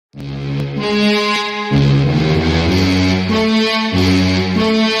Hey,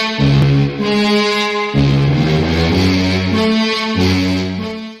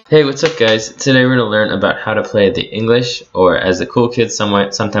 what's up guys? Today we're going to learn about how to play the English, or as the cool kids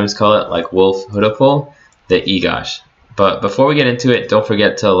sometimes call it, like Wolf Hudepohl, the EGOS. But before we get into it, don't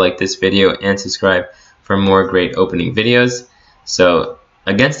forget to like this video and subscribe for more great opening videos. So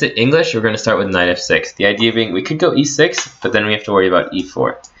against the English, we're going to start with knight f6. The idea being we could go e6, but then we have to worry about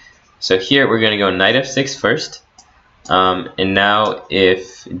e4. So here we're going to go knight f6 first. And now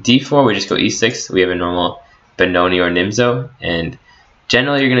if d4, we just go e6. We have a normal Benoni or Nimzo, and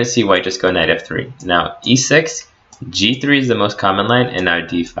generally, you're going to see white just go knight f3. Now, e6, g3 is the most common line, and now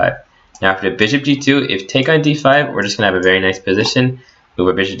d5. Now, after bishop g2, if take on d5, we're just going to have a very nice position. Move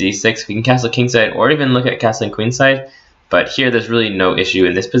our bishop d6. We can castle kingside, or even look at castling queenside. But here, there's really no issue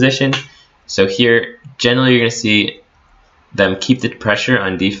in this position. So here, generally, you're going to see them keep the pressure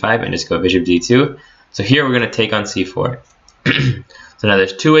on d5 and just go bishop d2. So here, we're going to take on c4. So now,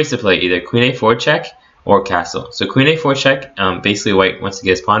 there's two ways to play, either queen a4 check, or castle. So queen a4 check, basically white wants to get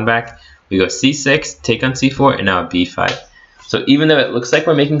his pawn back. We go c6, take on c4, and now b5. So even though it looks like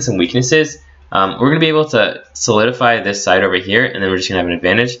we're making some weaknesses, we're going to be able to solidify this side over here, and then we're just going to have an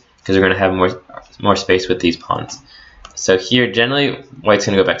advantage because we're going to have more space with these pawns. So here, generally, white's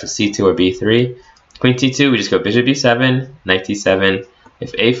going to go back to c2 or b3. Queen c2, we just go bishop b7, knight d7.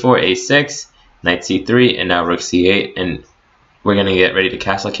 If a4, a6, knight c3, and now rook c8, and we're going to get ready to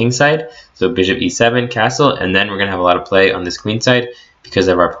castle kingside. So bishop e7, castle, and then we're going to have a lot of play on this queen side because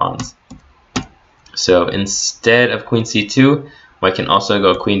of our pawns. So instead of queen c2, white can also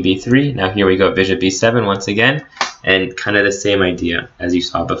go queen b3. Now here we go bishop b7 once again, and kind of the same idea as you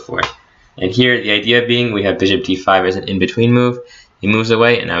saw before. And here the idea being we have bishop d5 as an in-between move. He moves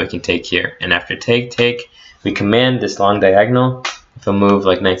away, and now we can take here. And after take, we command this long diagonal. If we move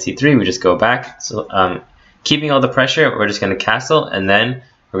like knight c3, we just go back. So keeping all the pressure, we're just going to castle, and then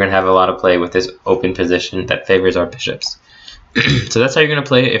we're going to have a lot of play with this open position that favors our bishops. So that's how you're going to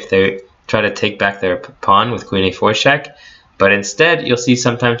play if they try to take back their pawn with queen a4 check. But instead, you'll see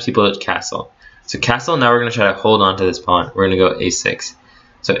sometimes people castle. So castle, now we're going to try to hold on to this pawn. We're going to go a6.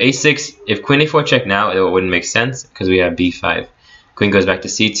 So a6, if queen a4 check now, it wouldn't make sense because we have b5. Queen goes back to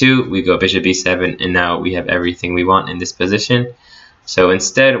c2, we go bishop b7, and now we have everything we want in this position. So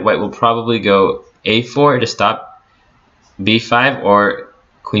instead, white will probably go a4 to stop b5 or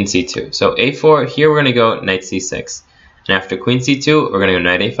queen c2. So a4, here we're going to go knight c6. And after queen c2, we're going to go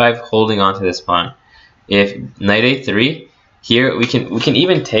knight a5, holding on to this pawn. If knight a3, here we can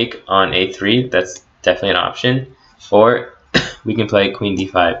even take on a3, that's definitely an option. Or we can play queen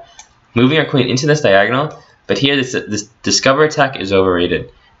d5, moving our queen into this diagonal. But here this discover attack is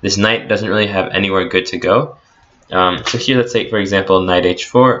overrated. This knight doesn't really have anywhere good to go. So here, let's say, for example, knight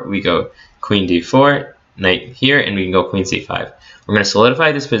h4, we go queen d4, knight here, and we can go queen c5. We're going to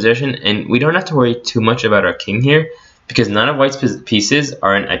solidify this position, and we don't have to worry too much about our king here because none of white's pieces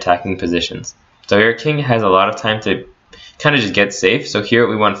are in attacking positions. So your king has a lot of time to kind of just get safe. So here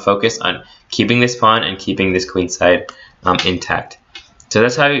we want to focus on keeping this pawn and keeping this queen side intact. So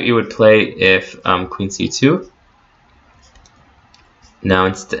that's how you would play if queen c2. Now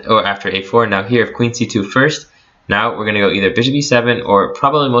after a4. Now here, if queen c2 first, now we're going to go either bishop e7 or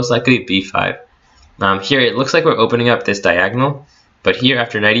probably most likely b5. Here it looks like we're opening up this diagonal, but here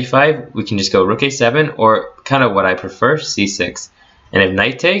after knight e5 we can just go rook a7 or kind of what I prefer, c6. And if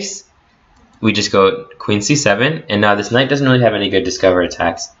knight takes, we just go queen c7, and now this knight doesn't really have any good discover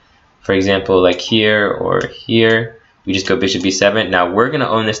attacks. For example, like here or here, we just go bishop b7. Now we're going to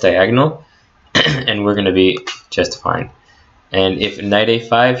own this diagonal and we're going to be just fine. And if knight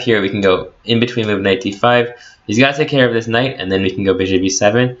a5, here we can go in between move knight d5. He's got to take care of this knight, and then we can go bishop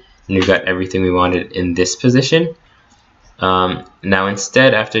e7, and we've got everything we wanted in this position. Now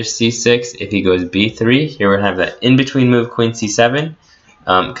instead, after c6, if he goes b3, here we're going to have that in-between move queen c7,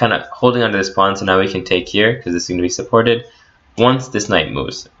 kind of holding onto this pawn, so now we can take here, because this is going to be supported. Once this knight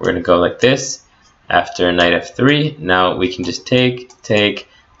moves, we're going to go like this. After knight f3, now we can just take,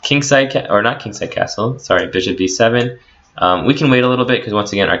 kingside, or not kingside castle, sorry, bishop b7. We can wait a little bit, because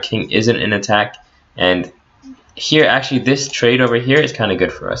once again, our king isn't in attack, and here, actually, this trade over here is kind of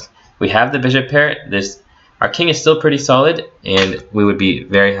good for us. We have the bishop pair. Our king is still pretty solid, and we would be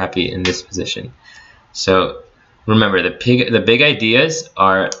very happy in this position. So remember, the big ideas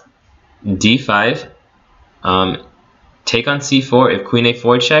are d5, take on c4. If queen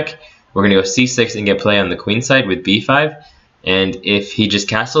a4 check, we're going to go c6 and get play on the queen side with b5. And if he just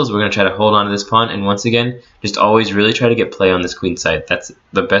castles, we're going to try to hold on to this pawn. And once again, just always really try to get play on this queen side. That's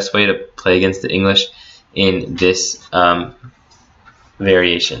the best way to play against the English in this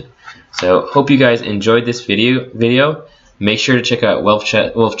variation. So hope you guys enjoyed this video. Make sure to check out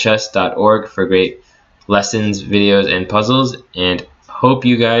wolfchess.org for great lessons, videos, and puzzles, and hope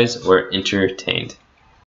you guys were entertained.